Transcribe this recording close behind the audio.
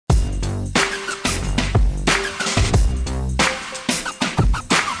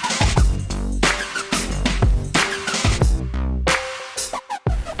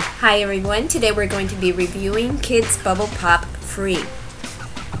Hi everyone, today we're going to be reviewing Kids Bubble Pop Free.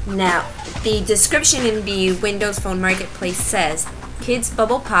 Now, the description in the Windows Phone Marketplace says, Kids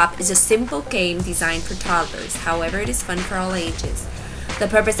Bubble Pop is a simple game designed for toddlers, however it is fun for all ages. The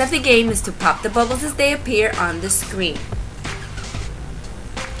purpose of the game is to pop the bubbles as they appear on the screen.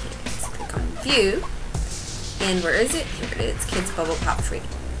 Okay, let's click on View, and where is it? Here it is, Kids Bubble Pop Free.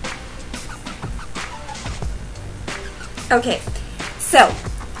 Okay, so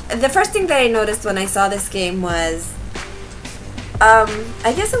the first thing that I noticed when I saw this game was,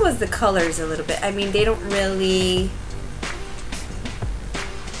 I guess it was the colors a little bit. I mean, they don't really,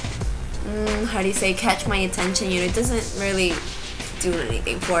 how do you say, catch my attention. You know, it doesn't really do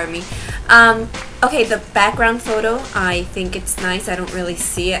anything for me. Okay, the background photo, I think it's nice. I don't really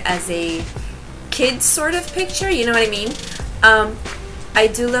see it as a kid sort of picture, you know what I mean? I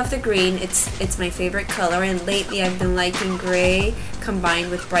do love the green. It's my favorite color, and lately I've been liking gray combined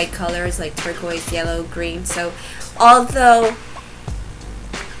with bright colors like turquoise, yellow, green. So although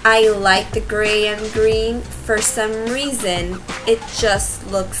I like the gray and green, for some reason it just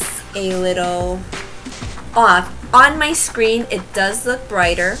looks a little off. On my screen it does look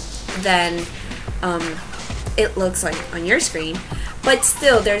brighter than it looks like on your screen, but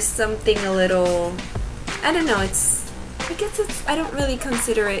still there's something a little, I don't know, I guess I don't really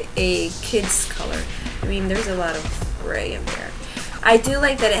consider it a kid's color. I mean, there's a lot of gray in there. I do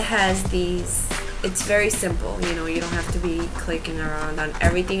like that it has these, it's very simple, you know, you don't have to be clicking around on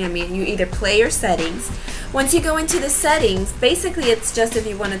everything. I mean, you either play your settings. Once you go into the settings, basically it's just if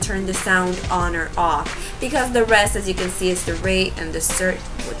you want to turn the sound on or off, because the rest, as you can see, is the rate and the search.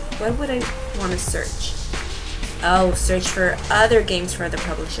 What would I want to search? Oh, search for other games for the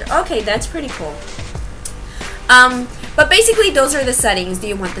publisher. Okay, that's pretty cool. But basically those are the settings. Do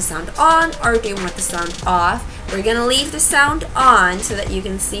you want the sound on or do you want the sound off? We're gonna leave the sound on so that you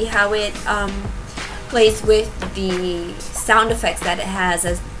can see how it plays with the sound effects that it has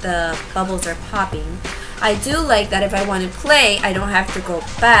as the bubbles are popping. I do like that if I want to play, I don't have to go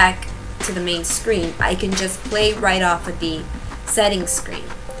back to the main screen. I can just play right off of the settings screen.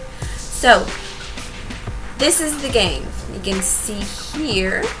 So this is the game. You can see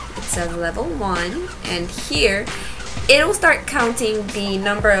here it says level 1, and here it'll start counting the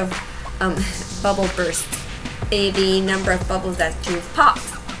number of bubble bursts, the number of bubbles that you've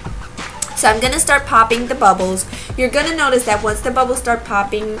popped. So I'm gonna start popping the bubbles. You're gonna notice that once the bubbles start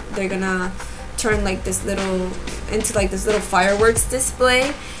popping, they're gonna turn like this little into like this little fireworks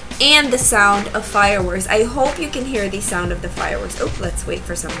display and the sound of fireworks. I hope you can hear the sound of the fireworks. Oh, let's wait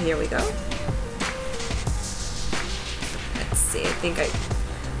for some. Here we go. Let's see. I think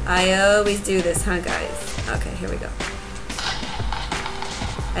I always do this, huh, guys? Okay, here we go.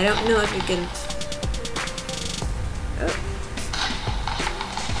 I don't know if you can. Oh.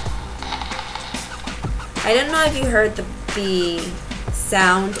 I don't know if you heard the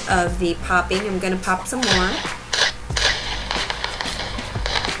sound of the popping. I'm gonna pop some more.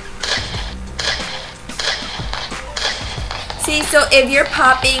 See, so if you're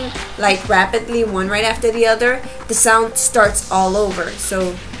popping like rapidly one right after the other, the sound starts all over.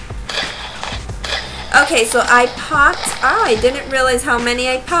 So okay, so I popped, I didn't realize how many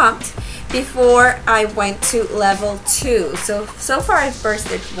I popped before I went to level 2. So far I've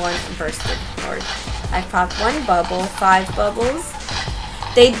I've popped 1 bubble, 5 bubbles.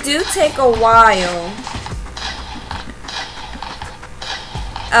 They do take a while.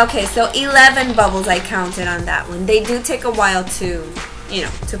 Okay, so 11 bubbles I counted on that one. They do take a while to, you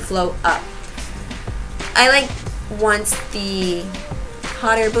know, to float up. I like once the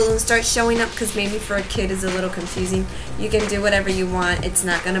hot air balloon starts showing up, because maybe for a kid is a little confusing. You can do whatever you want. It's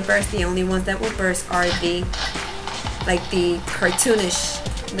not gonna burst. The only ones that will burst are the cartoonish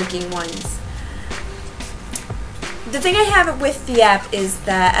looking ones. The thing I have with the app is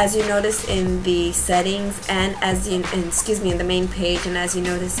that, as you notice in the settings and in the main page, and as you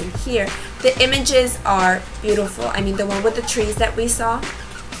notice in here, the images are beautiful. I mean, the one with the trees that we saw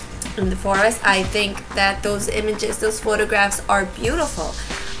in the forest, I think that those images, those photographs are beautiful.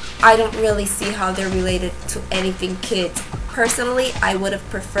 I don't really see how they're related to anything kids. Personally, I would have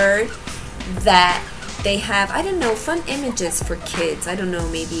preferred that they have, I don't know, fun images for kids. I don't know,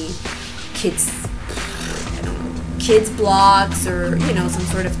 maybe kids blocks, or you know, some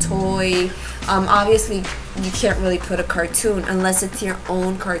sort of toy. Obviously you can't really put a cartoon unless it's your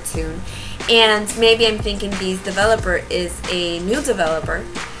own cartoon, and maybe I'm thinking this developer is a new developer,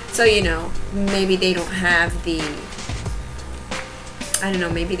 so you know, maybe they don't have the, I don't know,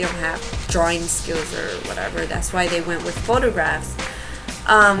 maybe they don't have drawing skills or whatever. That's why they went with photographs.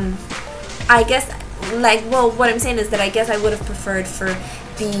 I guess, like, well, what I'm saying is that I guess I would have preferred for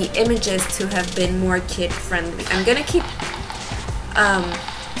the images to have been more kid friendly. I'm gonna keep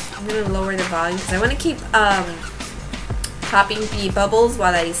I'm gonna lower the volume because I want to keep popping the bubbles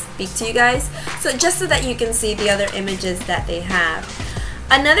while I speak to you guys, so just so that you can see the other images that they have.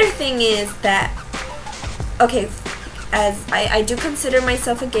 Another thing is that, okay, as I do consider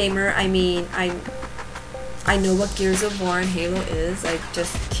myself a gamer. I mean, I know what Gears of War and Halo is. I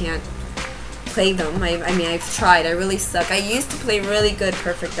just can't play them. I mean, I've tried. I really suck. I used to play really good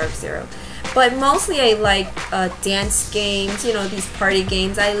Perfect Dark Zero, but mostly I like dance games, you know, these party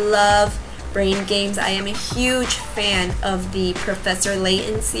games. I love brain games. I am a huge fan of the Professor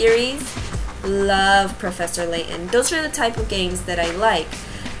Layton series. Love Professor Layton. Those are the type of games that I like.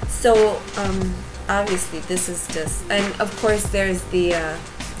 So obviously this is just, and of course there's the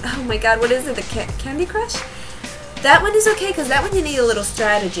oh my god, what is it, the Candy Crush? That one is okay because that one you need a little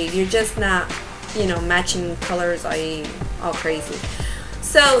strategy. You're just not, you know, matching colors all crazy.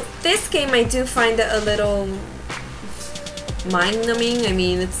 So this game I do find it a little mind-numbing. I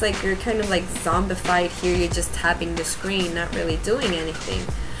mean, it's like you're kind of like zombified here. You're just tapping the screen, not really doing anything.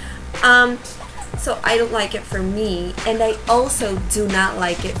 So I don't like it for me, and I also do not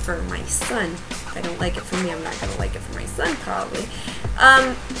like it for my son. If I don't like it for me, I'm not gonna like it for my son probably.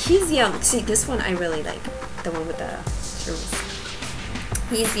 He's young. See, this one I really like, the one with the shrooms.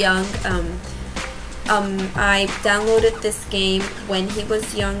 He's young. I downloaded this game when he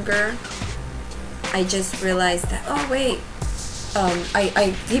was younger. I just realized that, oh wait,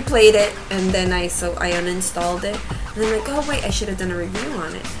 he played it, and then I uninstalled it, and I'm like, oh wait, I should have done a review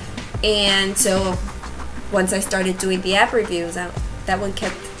on it. And so once I started doing the app reviews, this one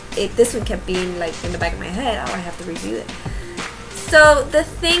kept being like in the back of my head, oh, I have to review it. So the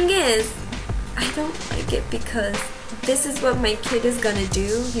thing is, I don't like it because this is what my kid is gonna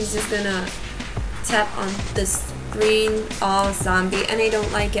do. He's just gonna tap on the screen all zombie, and I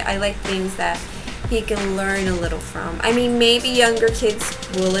don't like it. I like things that he can learn a little from. I mean, maybe younger kids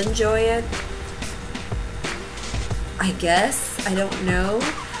will enjoy it, I guess. I don't know.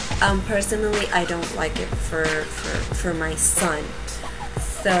 Personally, I don't like it for my son.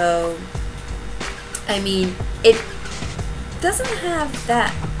 So, I mean, it doesn't have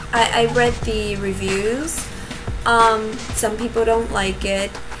that. I read the reviews. Some people don't like it.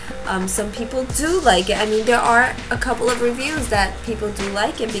 Some people do like it. I mean, there are a couple of reviews that people do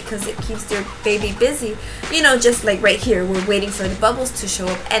like it because it keeps their baby busy. You know, just like right here, we're waiting for the bubbles to show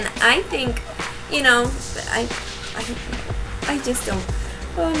up. And I think, you know, I just don't.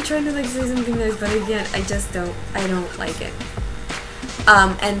 Oh, I'm trying to like say something nice, but again, I don't like it.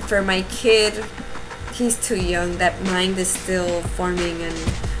 And for my kid, he's too young. That mind is still forming, and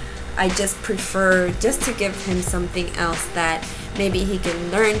I just prefer just to give him something else that maybe he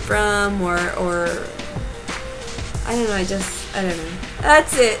can learn from, or I don't know, I don't know.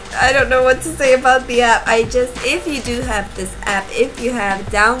 That's it. I don't know what to say about the app. If you do have this app, if you have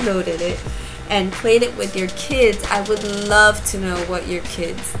downloaded it and played it with your kids, I would love to know what your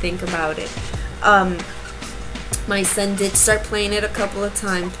kids think about it. My son did start playing it a couple of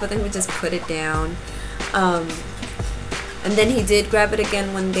times, but then we just put it down. And then he did grab it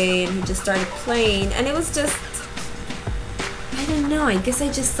again one day, and he just started playing, and it was just, I don't know, I guess I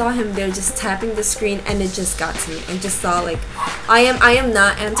just saw him there just tapping the screen, and it just got to me. I just saw, like, I am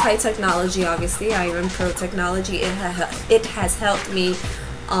not anti-technology, obviously. I am pro-technology. It has helped me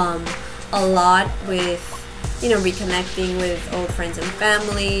a lot with, you know, reconnecting with old friends and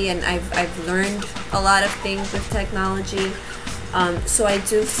family, and I've learned a lot of things with technology. So I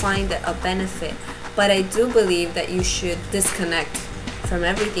do find it a benefit, but I do believe that you should disconnect from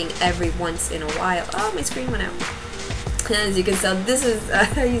everything every once in a while. Oh, my screen went out. As you can tell, this is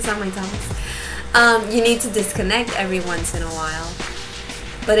you saw my thumbs. You need to disconnect every once in a while.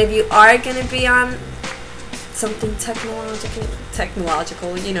 But if you are gonna be on something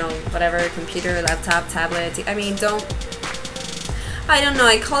technological, you know, whatever, computer, laptop, tablet, I mean, I don't know,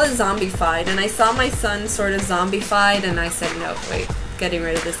 I call it zombified, and I saw my son sort of zombified, and I said, no, wait, getting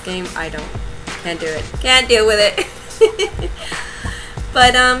rid of this game, can't do it, can't deal with it.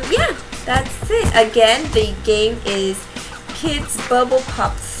 But yeah, that's it. Again, the game is Kids Bubble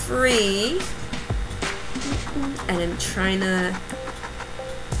Pop 3, and I'm trying to,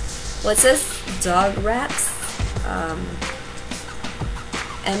 what's this, Dog Rats,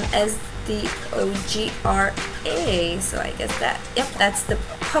 MSDOGRA, so I guess that's the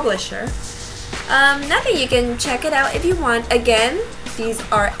publisher. Nothing, you can check it out if you want. Again, these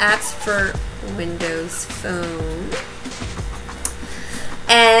are apps for Windows Phone.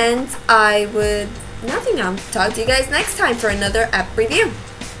 And I'll talk to you guys next time for another app review.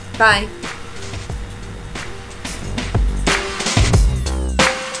 Bye.